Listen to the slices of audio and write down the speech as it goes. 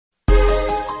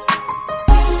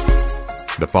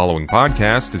The following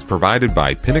podcast is provided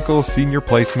by Pinnacle Senior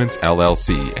Placements,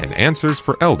 LLC and Answers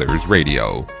for Elders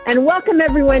Radio. And welcome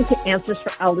everyone to Answers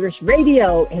for Elders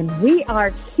Radio. And we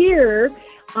are here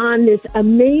on this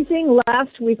amazing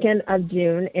last weekend of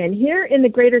June. And here in the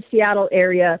greater Seattle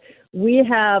area, we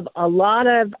have a lot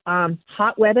of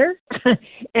hot weather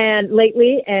and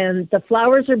lately, and the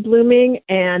flowers are blooming.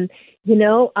 And, you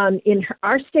know, in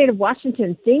our state of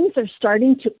Washington, things are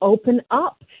starting to open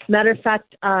up. Matter of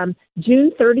fact,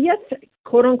 June 30th,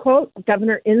 quote unquote,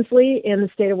 Governor Inslee in the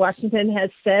state of Washington has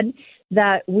said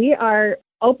that we are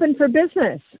open for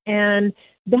business. And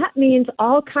that means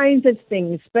all kinds of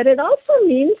things, but it also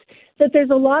means that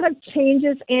there's a lot of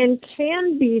changes and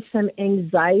can be some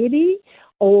anxiety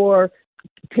or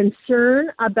concern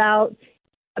about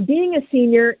being a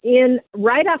senior in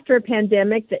right after a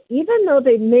pandemic, that even though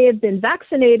they may have been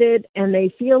vaccinated and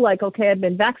they feel like, okay, I've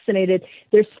been vaccinated,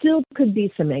 there still could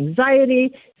be some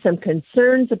anxiety, some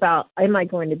concerns about, am I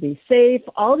going to be safe,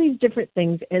 all these different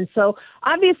things. And so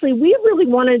obviously we really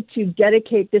wanted to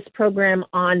dedicate this program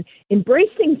on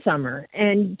embracing summer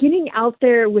and getting out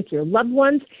there with your loved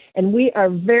ones. And we are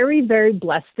very, very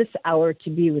blessed this hour to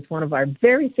be with one of our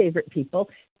very favorite people,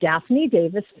 Daphne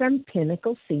Davis from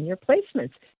Pinnacle Senior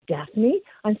Placements. Daphne,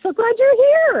 I'm so glad you're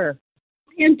here.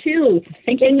 I am too.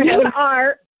 Thank you. And you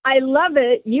are, I love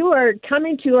it. You are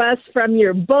coming to us from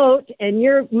your boat, and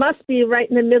you must be right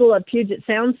in the middle of Puget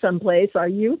Sound someplace, are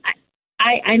you?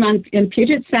 I'm in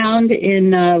Puget Sound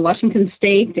in Washington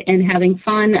State and having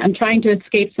fun. I'm trying to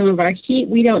escape some of our heat.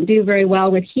 We don't do very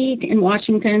well with heat in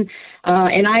Washington,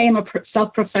 and I am a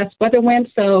self-professed weather wimp,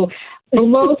 so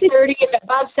below 30 and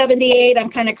above 78, I'm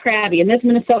kind of crabby. And this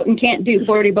Minnesotan can't do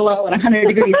 40 below and 100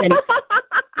 degrees anymore.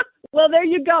 Well, there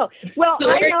you go. Well,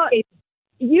 I know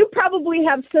you probably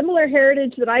have similar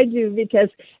heritage that I do, because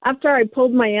after I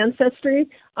pulled my ancestry,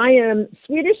 I am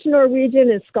Swedish, Norwegian,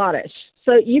 and Scottish.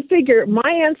 So you figure my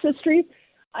ancestry,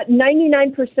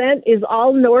 99% is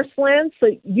all Norseland. So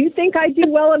you think I do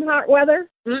well in hot weather?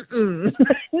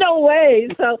 No way.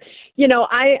 So, you know,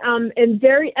 I am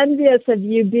very envious of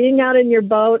you being out in your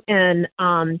boat and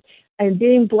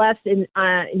being blessed in,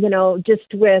 you know,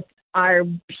 just with our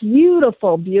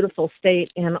beautiful, beautiful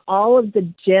state and all of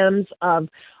the gems of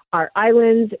our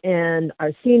islands and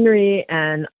our scenery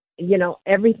and, you know,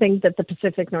 everything that the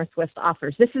Pacific Northwest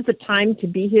offers. This is the time to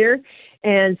be here.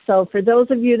 And so for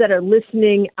those of you that are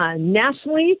listening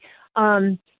nationally,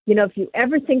 you know, if you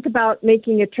ever think about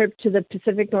making a trip to the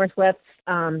Pacific Northwest,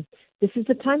 this is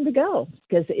the time to go,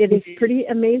 because it is pretty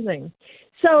amazing.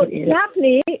 So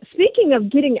Daphne, speaking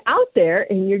of getting out there,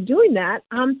 and you're doing that,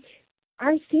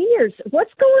 our seniors,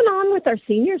 what's going on with our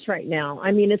seniors right now?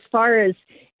 I mean, as far as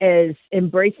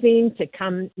embracing to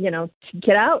come, you know, to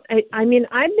get out. I mean,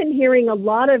 I've been hearing a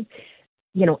lot of,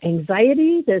 you know,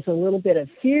 anxiety. There's a little bit of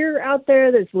fear out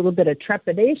there. There's a little bit of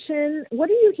trepidation. What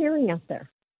are you hearing out there?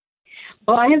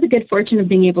 Well, I have the good fortune of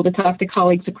being able to talk to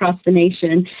colleagues across the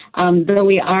nation, though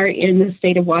we are in the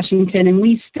state of Washington, and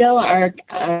we still are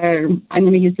I'm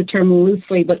going to use the term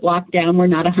loosely, but locked down. We're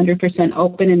not 100%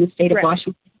 open in the state of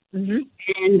Washington. Mm-hmm.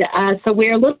 And so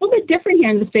we're a little bit different here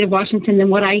in the state of Washington than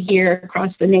what I hear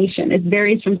across the nation. It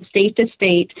varies from state to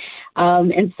state.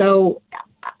 And so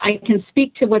I can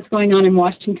speak to what's going on in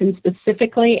Washington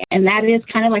specifically, and that is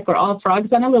kind of like we're all frogs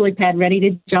on a lily pad ready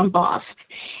to jump off.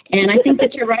 And I think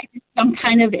that you're right, some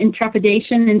kind of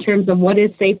intrepidation in terms of what is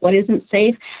safe, what isn't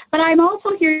safe. But I'm also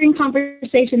hearing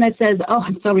conversation that says, oh,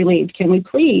 I'm so relieved. Can we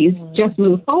please just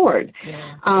move forward?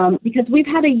 Because we've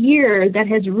had a year that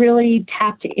has really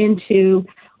tapped into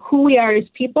who we are as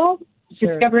people,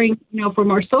 discovering, you know, if we're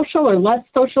more social or less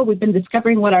social. We've been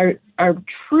discovering what our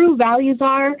true values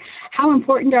are, how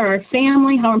important are our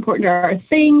family, how important are our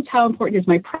things, how important is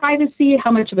my privacy, how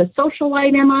much of a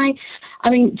socialite am I? I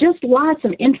mean, just lots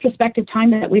of introspective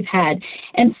time that we've had.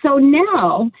 And so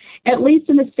now, at least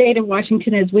in the state of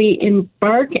Washington, as we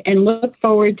embark and look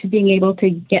forward to being able to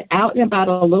get out and about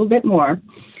a little bit more,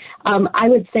 I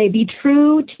would say be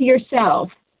true to yourself.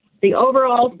 The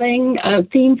overall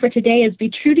theme for today is be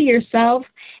true to yourself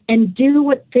and do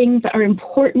what things are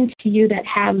important to you that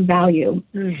have value.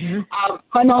 Mm-hmm.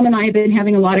 My mom and I have been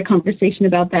having a lot of conversation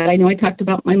about that. I know I talked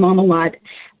about my mom a lot,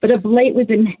 but of late we've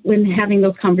been having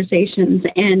those conversations.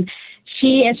 And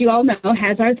she, as you all know,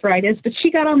 has arthritis, but she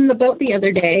got on the boat the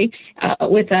other day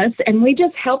with us, and we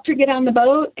just helped her get on the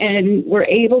boat, and we're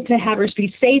able to have her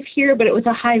be safe here, but it was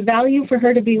a high value for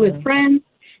her to be with friends,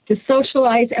 to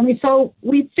socialize, and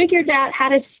we figured out how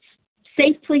to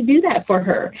safely do that for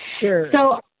her. Sure.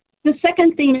 So the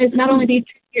second theme is not only be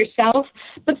true to yourself,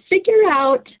 but figure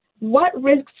out what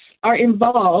risks are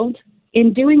involved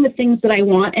in doing the things that I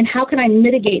want, and how can I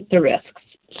mitigate the risks.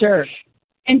 Sure.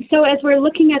 And so as we're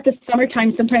looking at the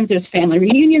summertime, sometimes there's family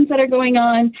reunions that are going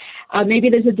on. Maybe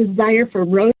there's a desire for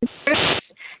road trips.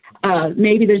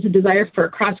 Maybe there's a desire for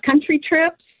cross-country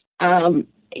trips.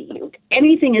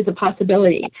 Anything is a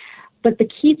possibility. But the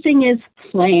key thing is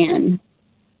plan.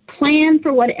 Plan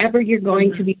for whatever you're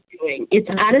going to be doing. It's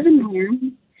out of the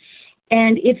norm.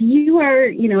 And if you are,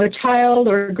 a child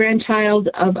or a grandchild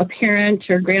of a parent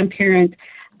or grandparent,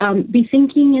 be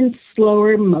thinking in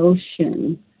slower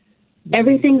motion.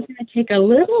 Everything's going to take a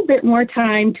little bit more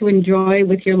time to enjoy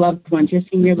with your loved ones, your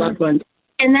senior loved ones.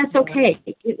 And that's okay.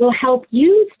 It will help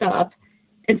you stop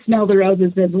and smell the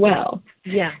roses as well.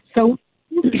 Yeah. So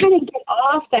just kind of get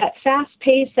off that fast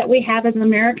pace that we have as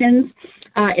Americans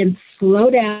and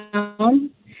slow down.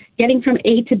 Getting from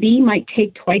A to B might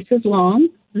take twice as long.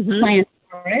 Plan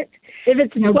for it. If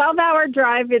it's a 12-hour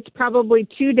drive, it's probably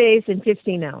 2 days and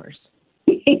 15 hours.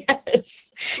 Yes.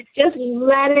 Just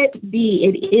let it be.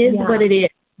 It is what it is.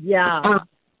 Yeah.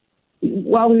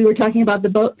 While we were talking about the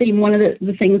boat theme, one of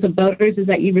the things of boaters is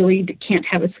that you really can't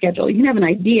have a schedule. You can have an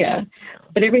idea,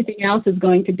 but everything else is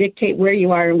going to dictate where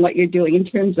you are and what you're doing in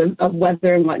terms of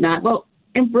weather and whatnot. Well,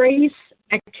 embrace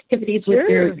activities with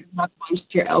your loved ones,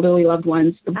 your elderly loved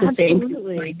ones.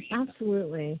 Absolutely.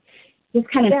 Just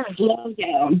kind of slow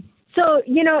down. So,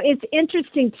 it's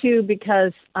interesting, too,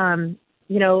 because,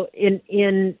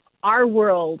 in our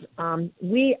world,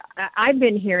 I've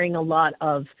been hearing a lot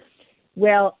of,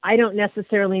 well, I don't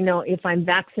necessarily know if I'm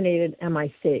vaccinated, am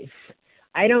I safe?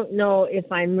 I don't know if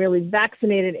I'm really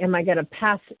vaccinated, am I going to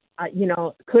pass,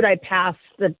 could I pass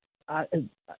the,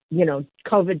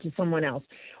 COVID to someone else?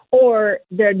 Or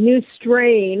the new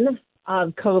strain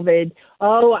of COVID,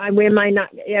 am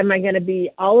I going to be,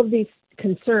 all of these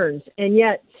concerns. And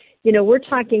yet, we're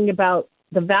talking about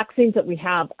the vaccines that we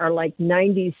have are like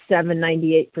 97,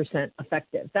 98%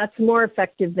 effective. That's more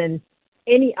effective than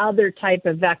any other type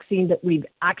of vaccine that we've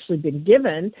actually been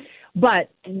given.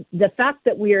 But the fact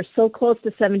that we are so close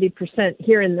to 70%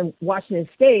 here in the Washington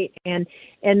State, and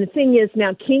the thing is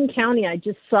now King County, I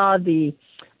just saw the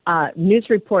news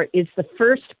report, is the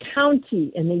first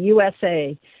county in the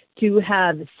USA to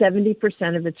have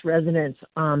 70% of its residents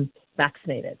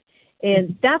vaccinated.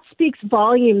 And that speaks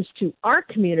volumes to our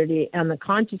community and the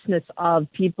consciousness of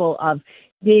people of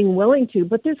being willing to.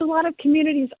 But there's a lot of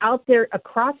communities out there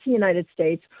across the United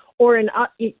States or in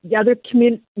other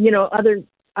other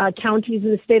counties in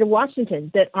the state of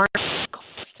Washington that aren't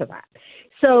close to that.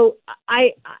 So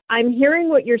I'm hearing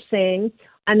what you're saying.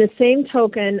 On the same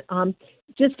token,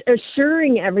 just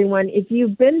assuring everyone, if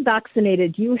you've been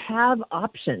vaccinated, you have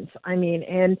options. I mean,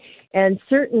 and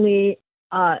certainly.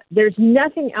 There's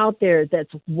nothing out there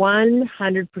that's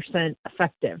 100%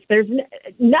 effective. There's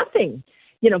nothing.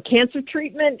 Cancer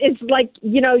treatment is like,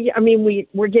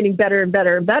 we're getting better and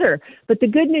better and better. But the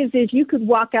good news is you could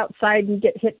walk outside and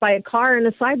get hit by a car on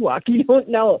a sidewalk. You don't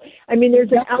know. I mean,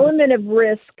 there's an element of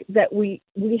risk that we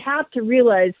have to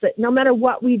realize that no matter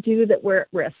what we do, that we're at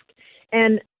risk.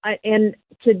 And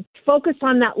to focus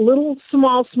on that little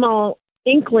small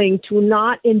inkling to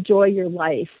not enjoy your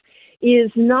life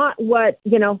is not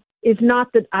is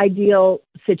not the ideal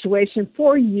situation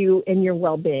for you and your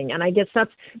well-being. And I guess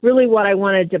that's really what I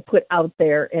wanted to put out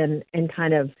there and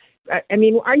kind of, I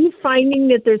mean, are you finding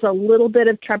that there's a little bit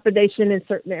of trepidation in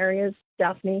certain areas,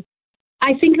 Daphne?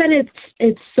 I think that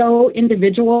it's so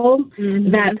individual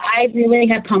that I really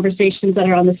have conversations that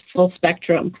are on this full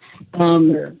spectrum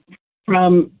from,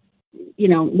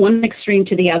 one extreme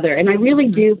to the other. And I really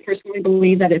do personally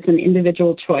believe that it's an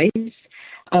individual choice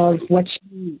of what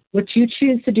you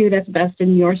choose to do that's best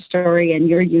in your story and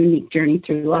your unique journey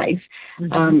through life.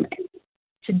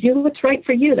 To do what's right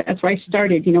for you. That's where I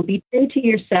started. Be true to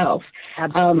yourself. I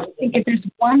think if there's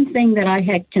one thing that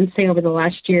I can say over the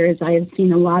last year is I have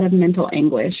seen a lot of mental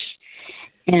anguish.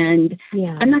 And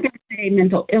I'm not going to say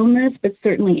mental illness, but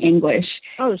certainly anguish.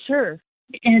 Oh, sure.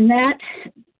 And that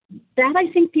I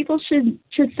think people should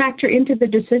factor into the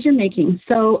decision making.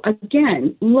 So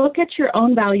again, look at your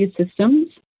own value systems,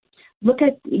 look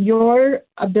at your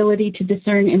ability to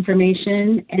discern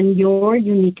information and your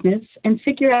uniqueness and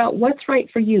figure out what's right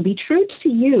for you. Be true to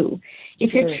you.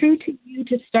 If you're true to you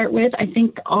to start with, I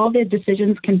think all the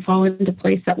decisions can fall into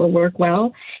place that will work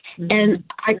well. And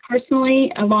I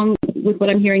personally, along with what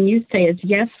I'm hearing you say, is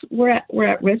yes, we're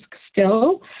at risk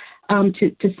still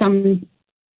to some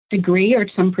degree or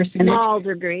some percentage. Small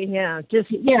degree,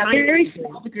 very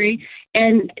small degree.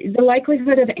 And the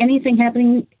likelihood of anything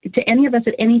happening to any of us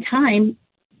at any time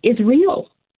is real.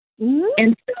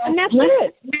 And so that's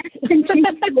it. Let's continue.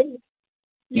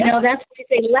 That's what you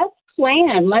say. Let's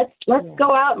plan. Let's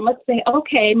go out and let's say,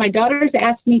 okay, my daughter's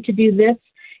asked me to do this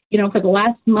for the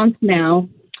last month now,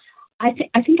 I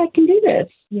think I can do this.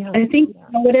 Yeah. I think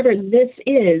whatever this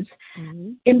is,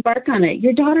 embark on it.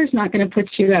 Your daughter's not going to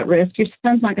put you at risk. Your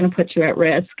son's not going to put you at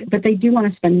risk, but they do want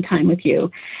to spend time with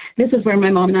you. This is where my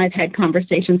mom and I have had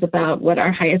conversations about what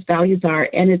our highest values are.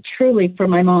 And it's truly for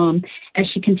my mom, as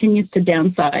she continues to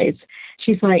downsize,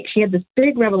 she's like, she had this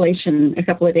big revelation a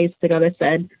couple of days ago that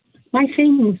said, my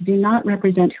things do not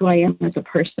represent who I am as a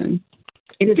person.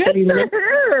 It is good for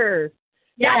her.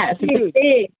 Yes, it's a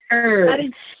big curve. That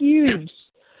is huge.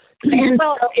 And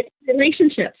so it's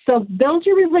relationships. So build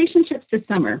your relationships this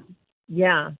summer.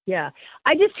 Yeah.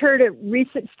 I just heard a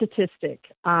recent statistic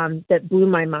that blew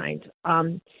my mind.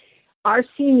 Our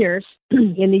seniors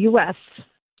in the U.S.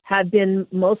 have been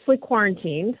mostly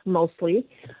quarantined,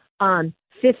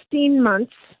 15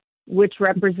 months, which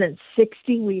represents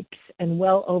 60 weeks and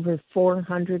well over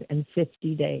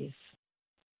 450 days.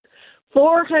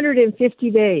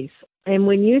 450 days. And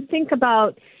when you think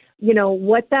about,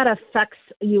 what that affects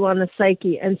you on the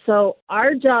psyche. And so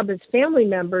our job as family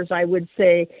members, I would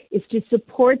say, is to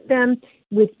support them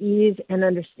with ease and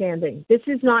understanding. This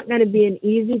is not going to be an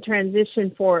easy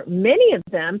transition for many of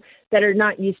them that are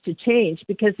not used to change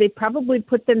because they probably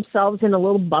put themselves in a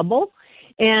little bubble.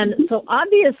 And so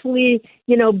obviously,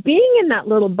 being in that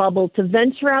little bubble to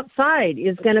venture outside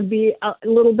is going to be a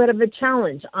little bit of a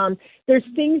challenge. There's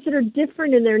things that are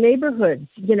different in their neighborhoods.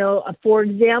 For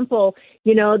example,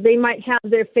 they might have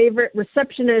their favorite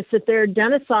receptionist at their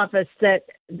dentist's office that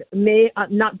may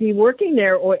not be working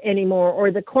there anymore, or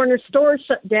the corner store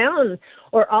shut down,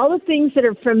 or all the things that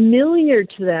are familiar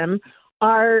to them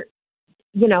are,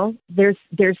 there's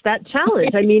that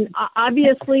challenge. I mean,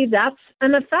 obviously that's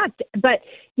an effect. But,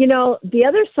 the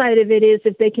other side of it is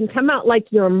if they can come out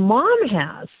like your mom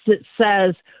has that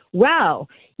says, wow,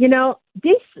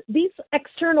 these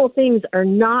external things are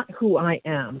not who I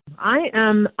am.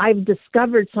 I've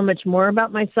discovered so much more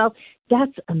about myself.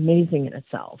 That's amazing in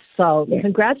itself. So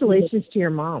congratulations to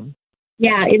your mom.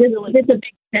 Yeah, it's a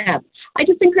big step. I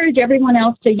just encourage everyone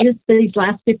else to use these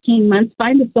last 15 months,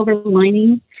 find the silver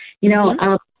lining.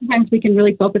 Sometimes we can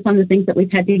really focus on the things that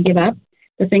we've had to give up,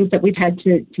 the things that we've had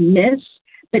to miss.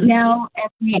 But now,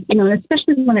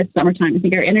 especially when it's summertime, I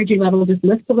think our energy level just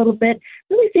lifts a little bit.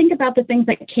 Really think about the things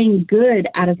that came good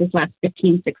out of this last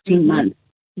 15, 16 months.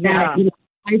 That,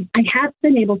 I have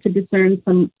been able to discern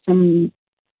some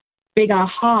big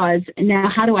ahas, and now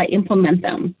how do I implement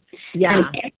them?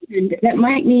 Yeah. And that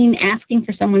might mean asking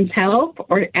for someone's help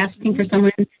or asking for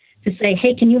someone to say,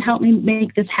 hey, can you help me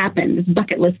make this happen? This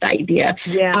bucket list idea.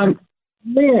 Yeah.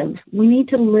 Live. We need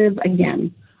to live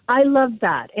again. I love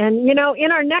that. And, in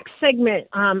our next segment,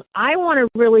 I want to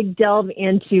really delve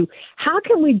into how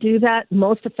can we do that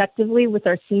most effectively with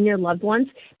our senior loved ones.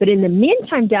 But in the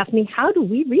meantime, Daphne, how do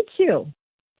we reach you?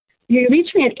 You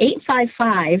reach me at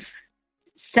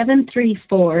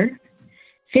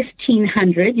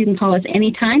 855-734-1500. You can call us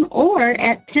anytime, or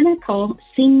at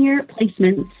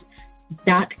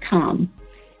PinnacleSeniorPlacements.com.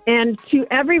 And to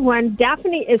everyone,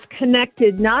 Daphne is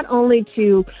connected not only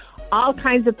to all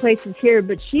kinds of places here,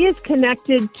 but she is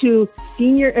connected to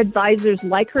senior advisors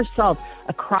like herself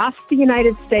across the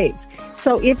United States.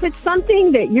 So if it's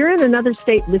something that you're in another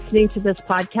state listening to this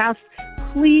podcast,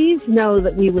 please know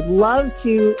that we would love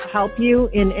to help you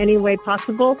in any way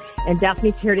possible. And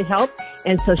Daphne's here to help.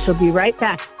 And so she'll be right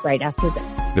back right after this.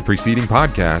 The preceding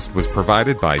podcast was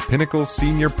provided by Pinnacle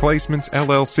Senior Placements,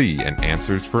 LLC and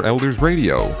Answers for Elders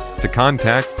Radio. To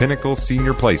contact Pinnacle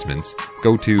Senior Placements,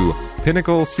 go to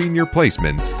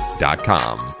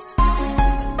PinnacleSeniorPlacements.com.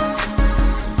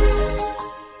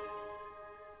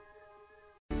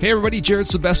 Hey everybody, Jared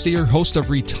Sebestier, host of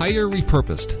Retire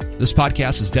Repurposed. This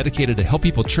podcast is dedicated to help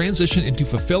people transition into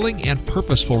fulfilling and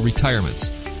purposeful retirements.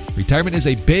 Retirement is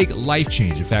a big life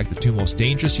change. In fact, the two most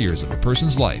dangerous years of a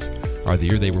person's life are the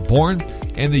year they were born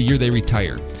and the year they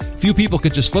retire. Few people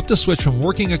could just flip the switch from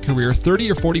working a career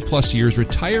 30 or 40 plus years,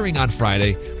 retiring on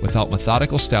Friday without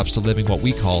methodical steps to living what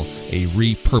we call a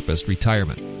repurposed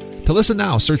retirement. To listen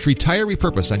now, search Retire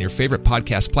Repurposed on your favorite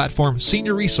podcast platform,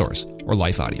 Senior Resource, or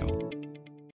Life Audio.